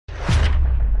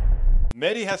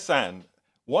Mehdi Hasan,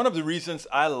 one of the reasons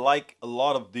I like a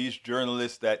lot of these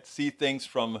journalists that see things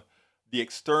from the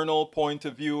external point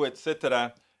of view,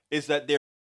 etc., is that they're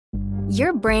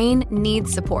Your brain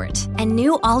needs support, and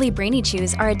new Ollie Brainy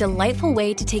Chews are a delightful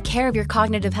way to take care of your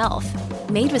cognitive health.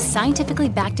 Made with scientifically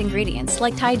backed ingredients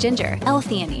like Thai ginger,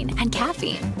 L-theanine, and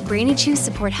caffeine, Brainy Chews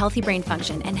support healthy brain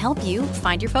function and help you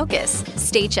find your focus,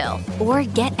 stay chill, or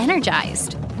get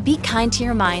energized. Be kind to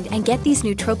your mind and get these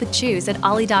nootropic chews at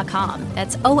ollie.com.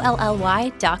 That's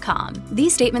OLLY.com.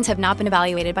 These statements have not been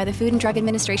evaluated by the Food and Drug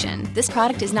Administration. This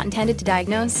product is not intended to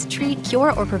diagnose, treat,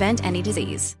 cure, or prevent any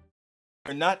disease.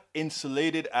 are not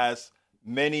insulated as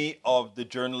many of the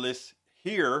journalists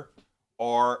here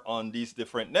are on these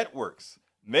different networks.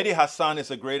 Mehdi Hasan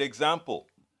is a great example.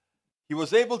 He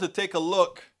was able to take a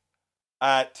look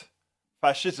at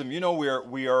fascism. You know,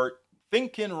 we are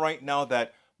thinking right now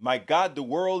that, my God, the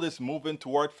world is moving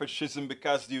toward fascism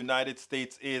because the United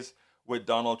States is with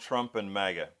Donald Trump and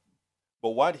MAGA. But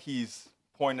what he's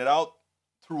pointed out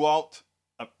throughout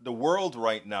the world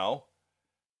right now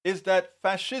is that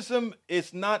fascism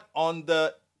is not on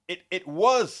the, it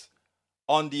was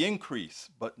on the increase,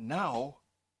 but now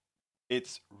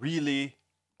it's really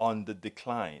on the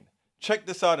decline. Check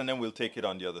this out and then we'll take it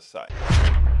on the other side.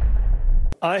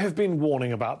 I have been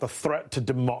warning about the threat to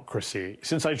democracy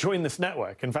since I joined this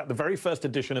network. In fact, the very first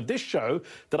edition of this show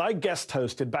that I guest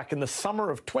hosted back in the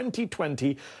summer of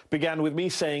 2020 began with me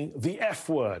saying the F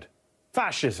word,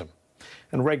 fascism.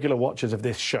 And regular watchers of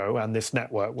this show and this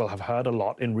network will have heard a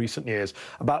lot in recent years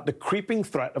about the creeping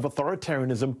threat of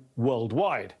authoritarianism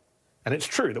worldwide. And it's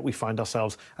true that we find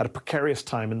ourselves at a precarious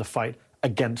time in the fight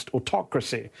against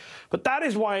autocracy. But that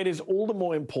is why it is all the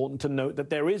more important to note that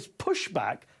there is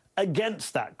pushback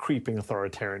against that creeping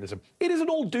authoritarianism. It isn't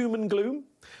all doom and gloom.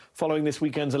 Following this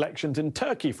weekend's elections in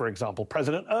Turkey, for example,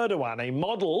 President Erdogan, a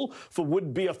model for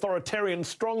would-be authoritarian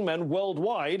strongmen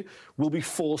worldwide, will be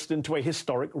forced into a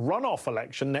historic runoff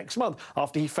election next month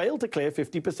after he failed to clear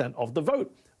 50% of the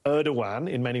vote. Erdogan,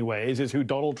 in many ways, is who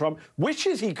Donald Trump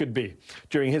wishes he could be.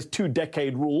 During his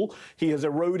two-decade rule, he has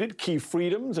eroded key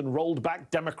freedoms and rolled back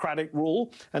democratic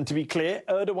rule. And to be clear,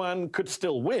 Erdogan could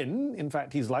still win. In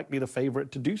fact, he's likely the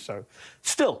favorite to do so.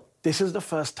 Still, this is the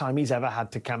first time he's ever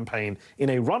had to campaign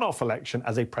in a runoff election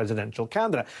as a presidential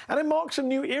candidate. And it marks a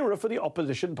new era for the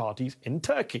opposition parties in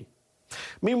Turkey.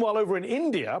 Meanwhile, over in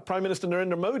India, Prime Minister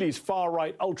Narendra Modi's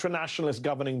far-right ultra-nationalist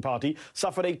governing party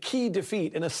suffered a key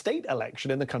defeat in a state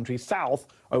election in the country's south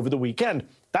over the weekend.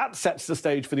 That sets the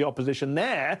stage for the opposition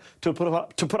there to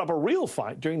put up a real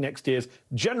fight during next year's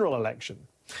general election.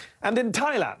 And in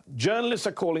Thailand, journalists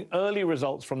are calling early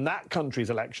results from that country's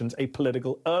elections a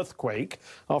political earthquake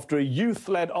after a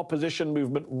youth-led opposition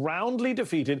movement roundly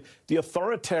defeated the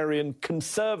authoritarian,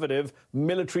 conservative,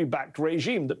 military-backed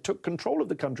regime that took control of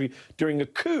the country during a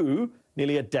coup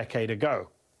nearly a decade ago.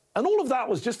 And all of that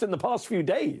was just in the past few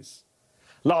days.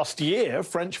 Last year,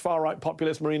 French far-right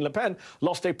populist Marine Le Pen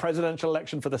lost a presidential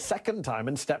election for the second time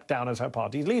and stepped down as her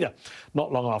party's leader.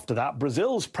 Not long after that,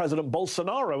 Brazil's President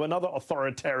Bolsonaro, another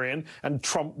authoritarian and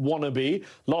Trump wannabe,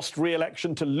 lost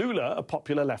re-election to Lula, a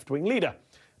popular left-wing leader.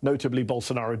 Notably,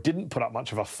 Bolsonaro didn't put up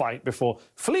much of a fight before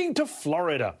fleeing to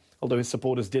Florida, although his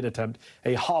supporters did attempt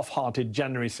a half-hearted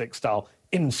January 6th-style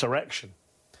insurrection.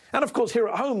 And of course, here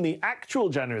at home, the actual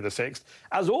January the 6th,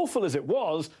 as awful as it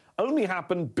was, only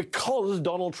happened because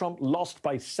Donald Trump lost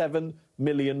by 7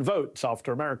 million votes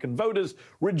after American voters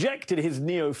rejected his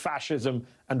neo-fascism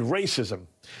and racism.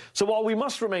 So while we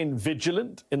must remain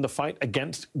vigilant in the fight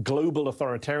against global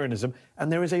authoritarianism,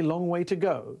 and there is a long way to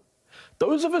go,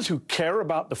 those of us who care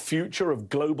about the future of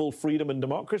global freedom and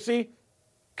democracy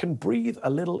can breathe a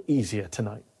little easier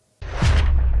tonight.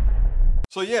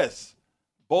 So yes,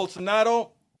 Bolsonaro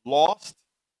lost.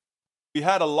 We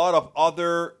had a lot of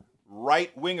other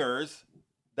right-wingers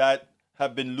that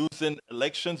have been losing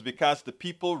elections because the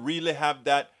people really have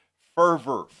that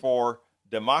fervor for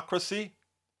democracy.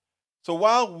 So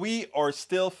while we are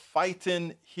still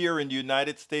fighting here in the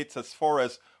United States as far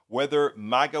as whether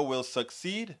MAGA will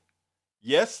succeed,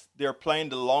 yes, they're playing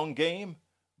the long game,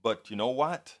 but you know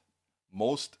what?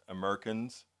 Most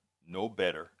Americans know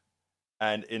better.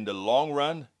 And in the long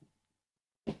run,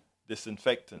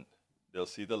 disinfectant, they'll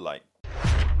see the light.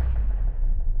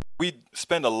 We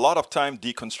spend a lot of time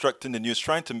deconstructing the news,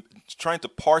 trying to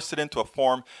parse it into a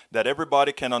form that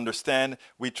everybody can understand.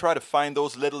 We try to find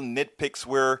those little nitpicks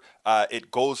where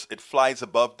it flies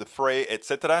above the fray,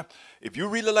 etc. If you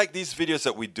really like these videos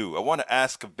that we do, I want to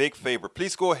ask a big favor.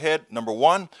 Please go ahead, number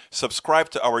one,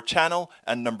 subscribe to our channel,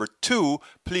 and number two,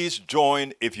 please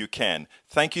join if you can.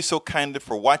 Thank you so kindly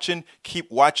for watching.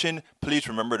 Keep watching. Please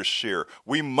remember to share.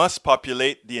 We must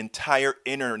populate the entire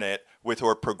internet with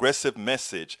our progressive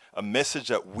message, a message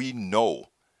that we know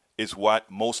is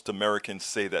what most Americans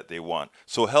say that they want.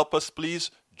 So help us, please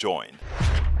join.